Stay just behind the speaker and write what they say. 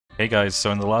Hey guys,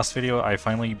 so in the last video I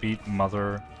finally beat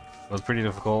Mother. It was pretty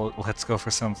difficult. Let's go for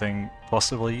something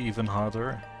possibly even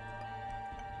harder.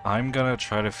 I'm gonna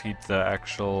try to feed the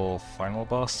actual final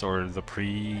boss or the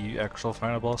pre-actual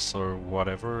final boss or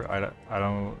whatever.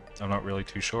 I'm not really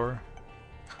too sure.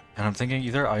 And I'm thinking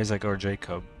either Isaac or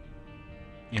Jacob.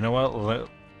 You know what?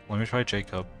 Let me try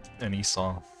Jacob and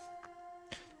Esau.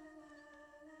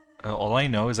 All I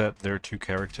know is that there are two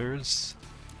characters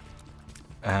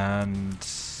and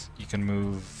you can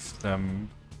move them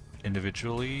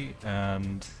individually,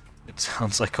 and it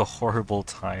sounds like a horrible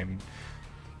time,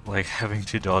 like having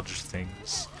to dodge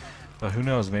things. But who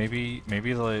knows? Maybe they'll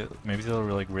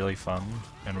be like really fun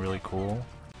and really cool.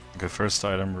 Okay, first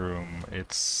item room.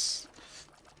 It's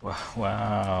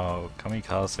wow,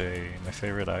 kamikaze, my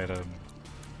favorite item.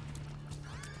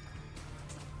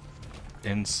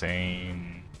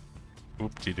 Insane.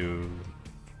 Oop-de-doo.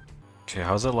 Okay,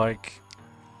 how's it like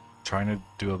trying to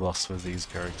do a boss with these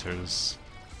characters?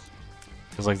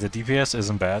 Because like the DPS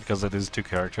isn't bad because it is two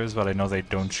characters, but I know they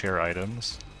don't share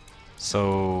items.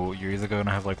 So you're either going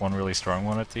to have like one really strong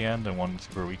one at the end and one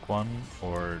super weak one,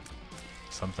 or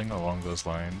something along those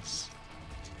lines.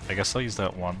 I guess I'll use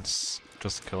that once,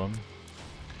 just to kill him.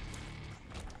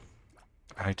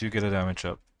 I do get a damage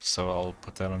up, so I'll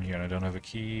put that on here, and I don't have a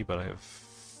key, but I have...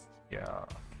 yeah.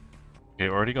 Okay,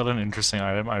 already got an interesting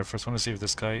item. I first want to see if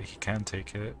this guy, he can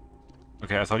take it.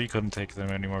 Okay, I thought you couldn't take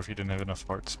them anymore if you didn't have enough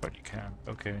hearts, but you can.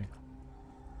 Okay.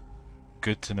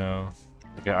 Good to know.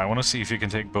 Okay, I want to see if you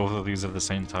can take both of these at the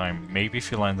same time. Maybe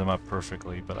if you line them up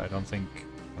perfectly, but I don't think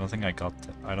I got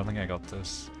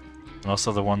this. And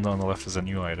also the one on the left is a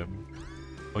new item.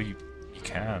 Oh, you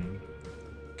can.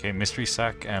 Okay, mystery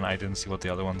sack, and I didn't see what the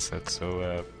other one said,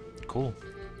 so cool.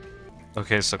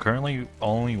 Okay, so currently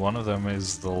only one of them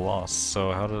is the lost.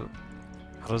 So how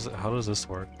does this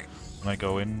work? When I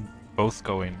go in, both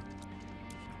go in,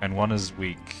 and one is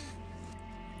weak.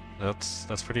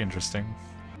 That's pretty interesting.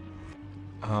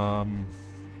 So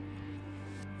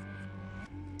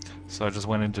I just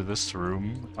went into this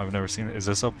room. I've never seen it. Is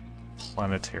this a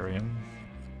planetarium?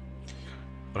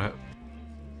 What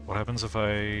happens if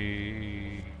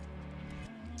I...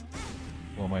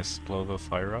 will I blow the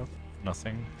fire up?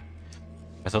 Nothing.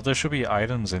 I thought there should be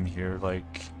items in here,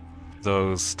 like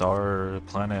those star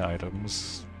planet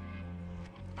items.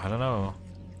 I don't know.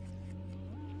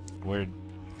 Weird.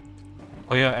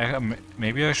 Oh yeah,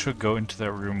 maybe I should go into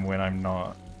that room when I'm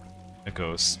not a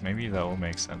ghost. Maybe that will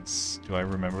make sense. Do I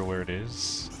remember where it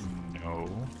is? No.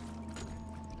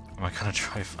 Am I gonna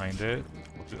try find it?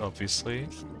 Obviously.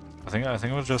 I think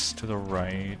it was just to the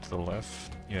right, to the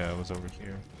left. Yeah, it was over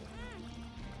here.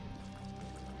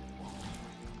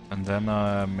 And then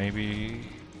maybe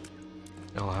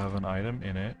it'll have an item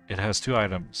in it. It has two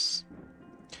items.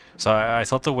 So I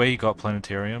thought the way you got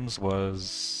planetariums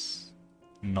was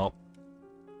not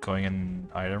going in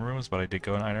item rooms, but I did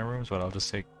go in item rooms, but I'll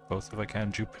just take both if I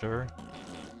can. Jupiter.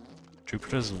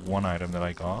 Jupiter's one item that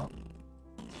I got.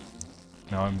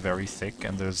 Now I'm very thick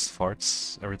and there's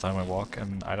farts every time I walk,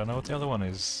 and I don't know what the other one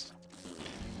is.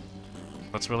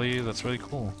 That's really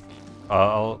cool.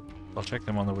 I'll check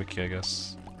them on the wiki, I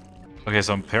guess. Okay,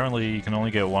 so apparently you can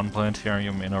only get one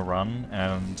planetarium in a run,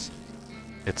 and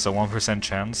it's a 1%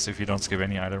 chance if you don't skip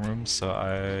any item rooms, so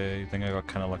I think I got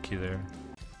kinda lucky there.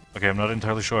 Okay, I'm not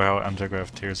entirely sure how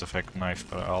anti-grav tears affect knife,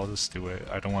 but I'll just do it.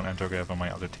 I don't want anti-grav on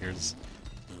my other tears.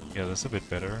 Yeah, that's a bit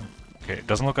better. Okay, it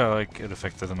doesn't look like it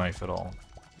affected the knife at all.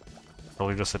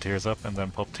 Probably just the tears up, and then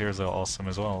pop tears are awesome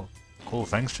as well. Cool,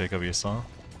 thanks Jacob, you saw.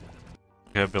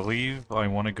 Okay, I believe I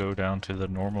want to go down to the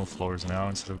normal floors now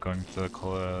instead of going to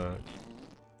the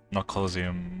not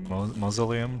Colosseum,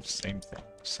 Mausoleum?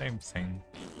 Same thing.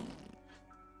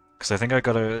 Because I think I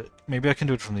gotta... maybe I can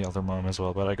do it from the other mom as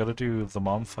well, but I gotta do the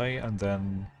mom fight and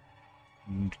then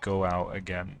go out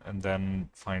again, and then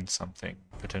find something,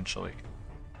 potentially.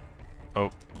 Oh,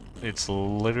 it's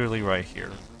literally right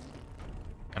here.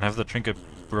 And I have the trinket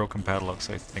broken padlock,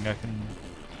 so I think I can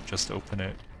just open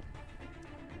it.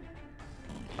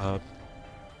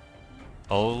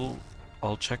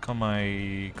 I'll check on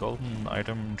my golden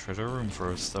item treasure room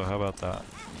first, though. How about that?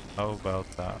 How about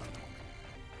that?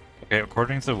 Okay,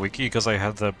 according to the wiki, because I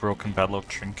had the broken padlock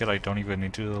trinket, I don't even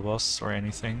need to do the boss or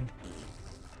anything.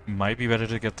 Might be better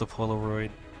to get the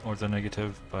Polaroid or the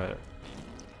negative, but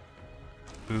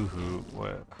boo-hoo.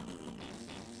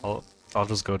 What? I'll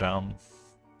just go down.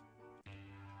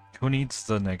 Who needs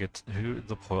the negative?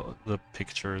 The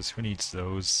pictures? Who needs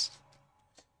those?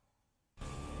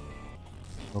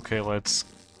 Okay, let's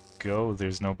go.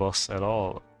 There's no boss at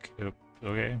all.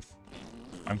 Okay,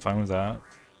 I'm fine with that.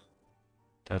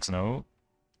 That's no.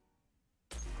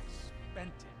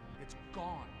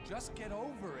 gone. Just get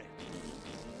over it.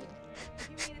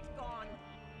 You mean it's gone?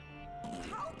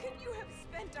 How can you have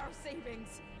spent our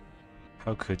savings?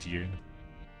 How could you?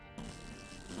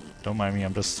 Don't mind me,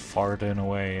 I'm just farting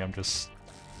away. I'm just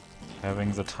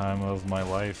having the time of my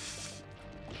life.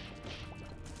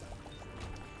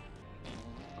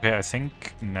 Okay, I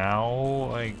think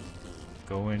now I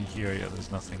go in here. Yeah,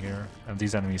 there's nothing here. And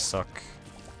these enemies suck.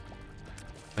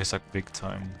 They suck big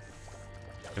time.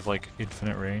 They have like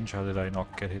infinite range. How did I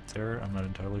not get hit there? I'm not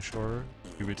entirely sure.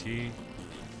 Puberty.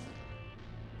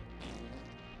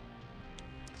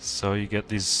 So you get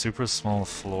these super small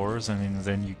floors, and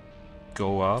then you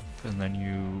go up, and then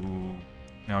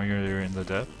now you're in the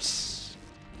depths.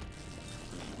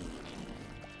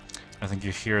 I think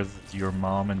you hear your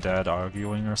mom and dad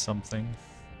arguing or something.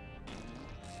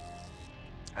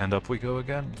 And up we go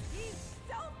again. He's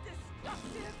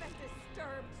self-destructive and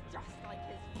disturbed, just like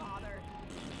his father.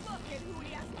 Look at who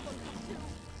he has to look up to.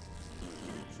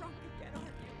 You're drunk again,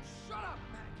 aren't you? Shut up,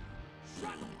 Maggie.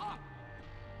 Shut up.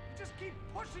 You just keep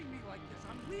pushing me like this.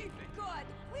 I'm leaving. Good.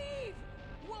 Leave.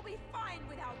 We'll be fine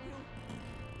without you.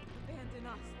 Abandon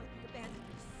us like you abandoned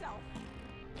yourself.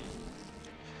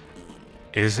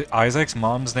 Is Isaac's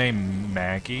mom's name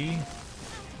Maggie?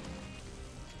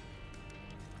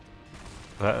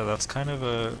 That's kind of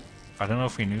a... I don't know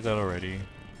if we knew that already.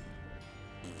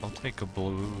 I'll take a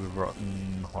blue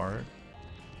rotten heart.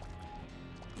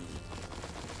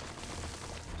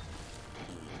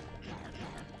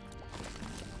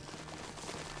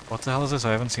 What the hell is this?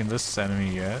 I haven't seen this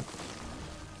enemy yet.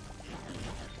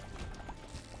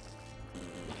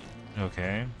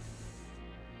 Okay.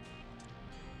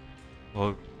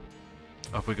 Well,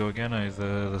 up we go again.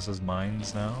 This is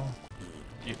mines now.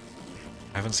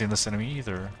 I haven't seen this enemy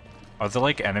either. Are there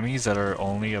like enemies that are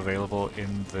only available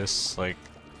in this, like,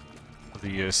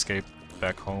 the escape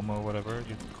back home or whatever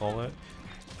you call it?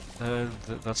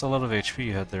 That's a lot of HP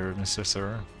you had there, Mr.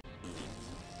 Sir.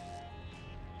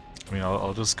 I mean,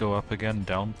 I'll just go up again,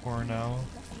 downpour now.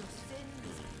 Confess your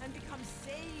sins and become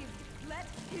saved. Let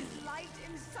his light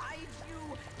inside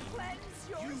you cleanse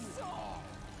your You soul. are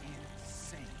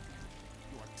insane.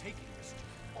 You are taking this too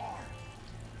far.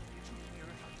 Did you hear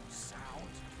how you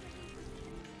sound?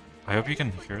 I hope you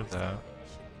can hear that.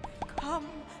 Come,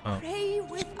 Oh. pray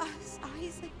with us,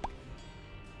 Isaac.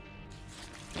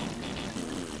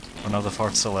 Oh, now the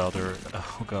fart's so louder.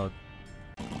 Oh god.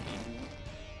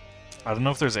 I don't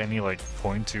know if there's any, like,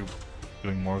 point to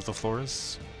doing more of the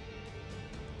floors.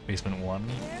 Basement 1.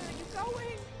 Where are you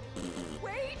going?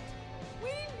 Wait! We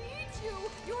need you!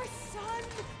 Your son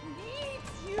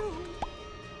needs you!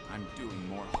 I'm doing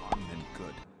more harm than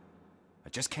good. I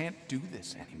just can't do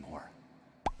this anymore.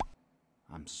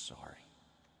 I'm sorry.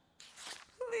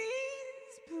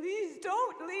 Please, please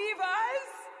don't leave us!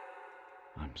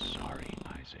 I'm sorry,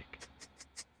 Isaac.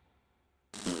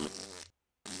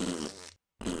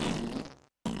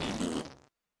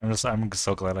 I'm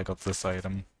so glad I got this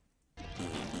item.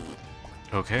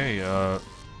 Okay,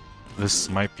 this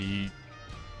might be...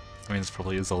 I mean, this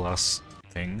probably is the last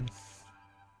thing.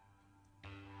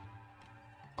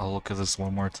 I'll look at this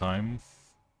one more time.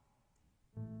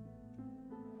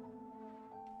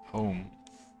 Home.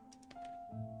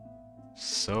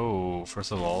 So,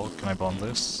 first of all, can I bomb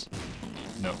this?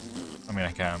 No. I mean,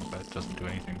 I can, but it doesn't do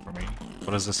anything for me.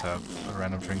 What does this have? A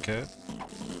random trinket?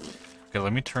 Okay,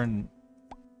 let me turn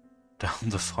down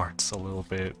the farts a little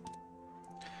bit.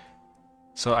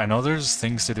 So I know there's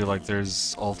things to do, like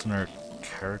there's alternate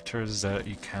characters that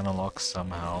you can unlock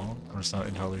somehow. I'm just not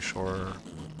entirely sure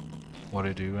what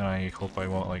to do, and I hope I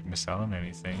won't like miss out on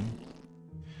anything.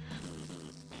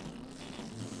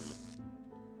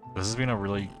 This has been a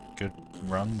really good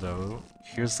run though.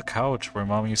 Here's the couch where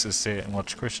Mom used to sit and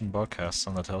watch Christian podcasts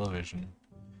on the television.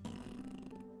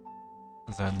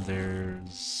 Then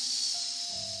there's...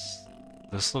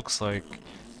 This looks like...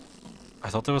 I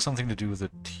thought there was something to do with the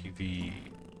TV.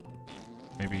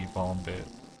 Maybe bomb it.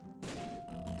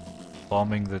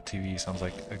 Bombing the TV sounds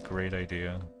like a great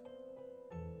idea.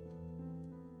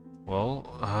 Well,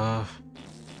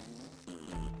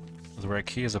 the right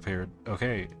key has appeared.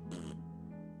 Okay.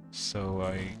 So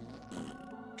I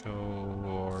go,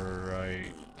 or I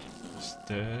use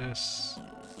this.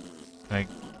 Can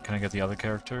I get the other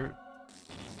character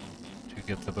to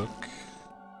get the book?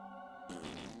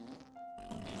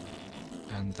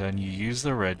 And then you use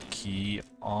the red key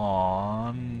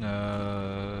on...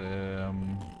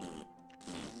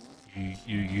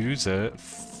 you use it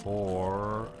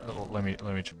for... let me...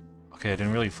 Okay, I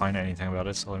didn't really find anything about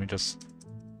it, so let me just...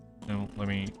 No, let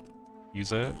me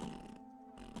use it.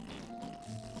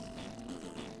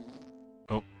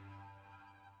 Oh.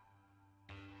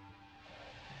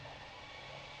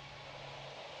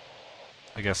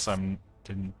 I guess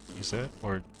didn't use it,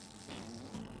 or...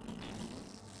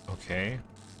 Okay.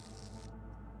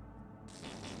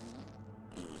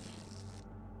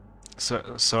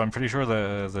 So I'm pretty sure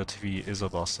the TV is a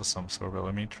boss of some sort, but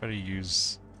let me try to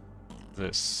use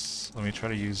this. Let me try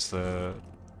to use the...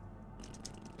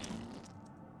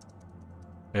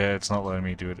 Yeah, it's not letting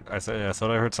me do it. I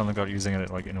thought I heard something about using it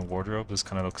like in a wardrobe. This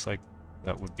kind of looks like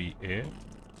that would be it.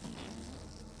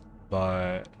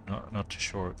 But not too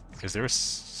sure. Is there a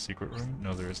secret room?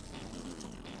 No, there isn't.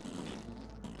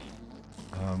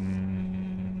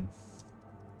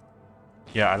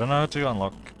 Yeah, I don't know how to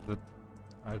unlock the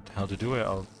how to do it.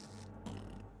 I'll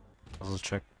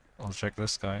check. I'll check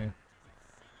this guy.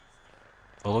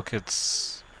 Oh look,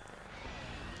 it's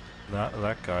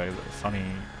that guy, the funny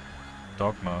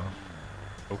Dogma.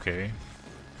 Okay.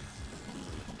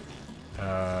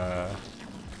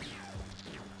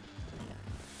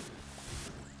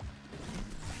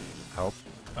 Help.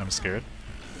 I'm scared.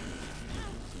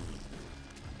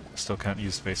 Still can't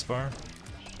use spacebar.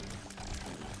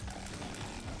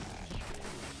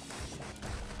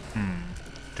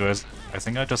 I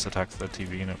think I just attacked the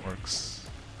TV and it works.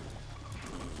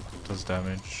 Does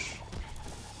damage.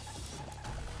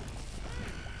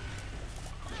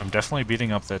 I'm definitely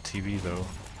beating up that TV though.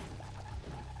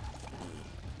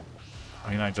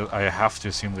 I mean, I have to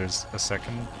assume there's a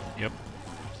second. Yep.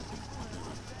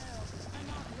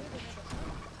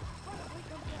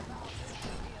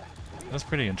 That's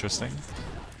pretty interesting.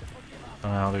 I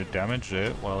don't know how they damaged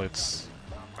it while it's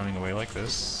running away like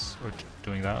this, or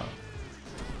doing that.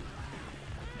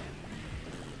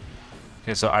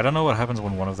 Okay, so I don't know what happens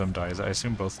when one of them dies. I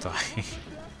assume both die.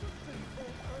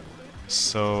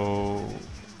 So,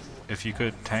 if you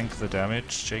could tank the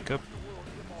damage, Jacob,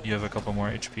 you have a couple more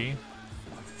HP.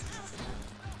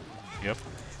 Yep.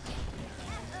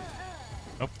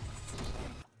 Nope.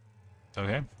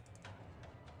 Okay.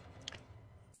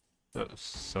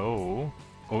 So,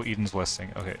 oh, Eden's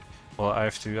Blessing. Okay. Well, I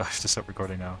have to stop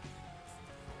recording now.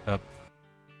 That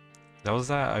was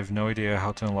that. I have no idea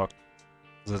how to unlock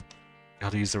how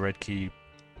to use the red key.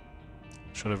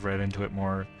 Should have read into it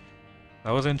more. That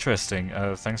was interesting.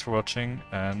 Thanks for watching,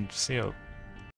 and see you.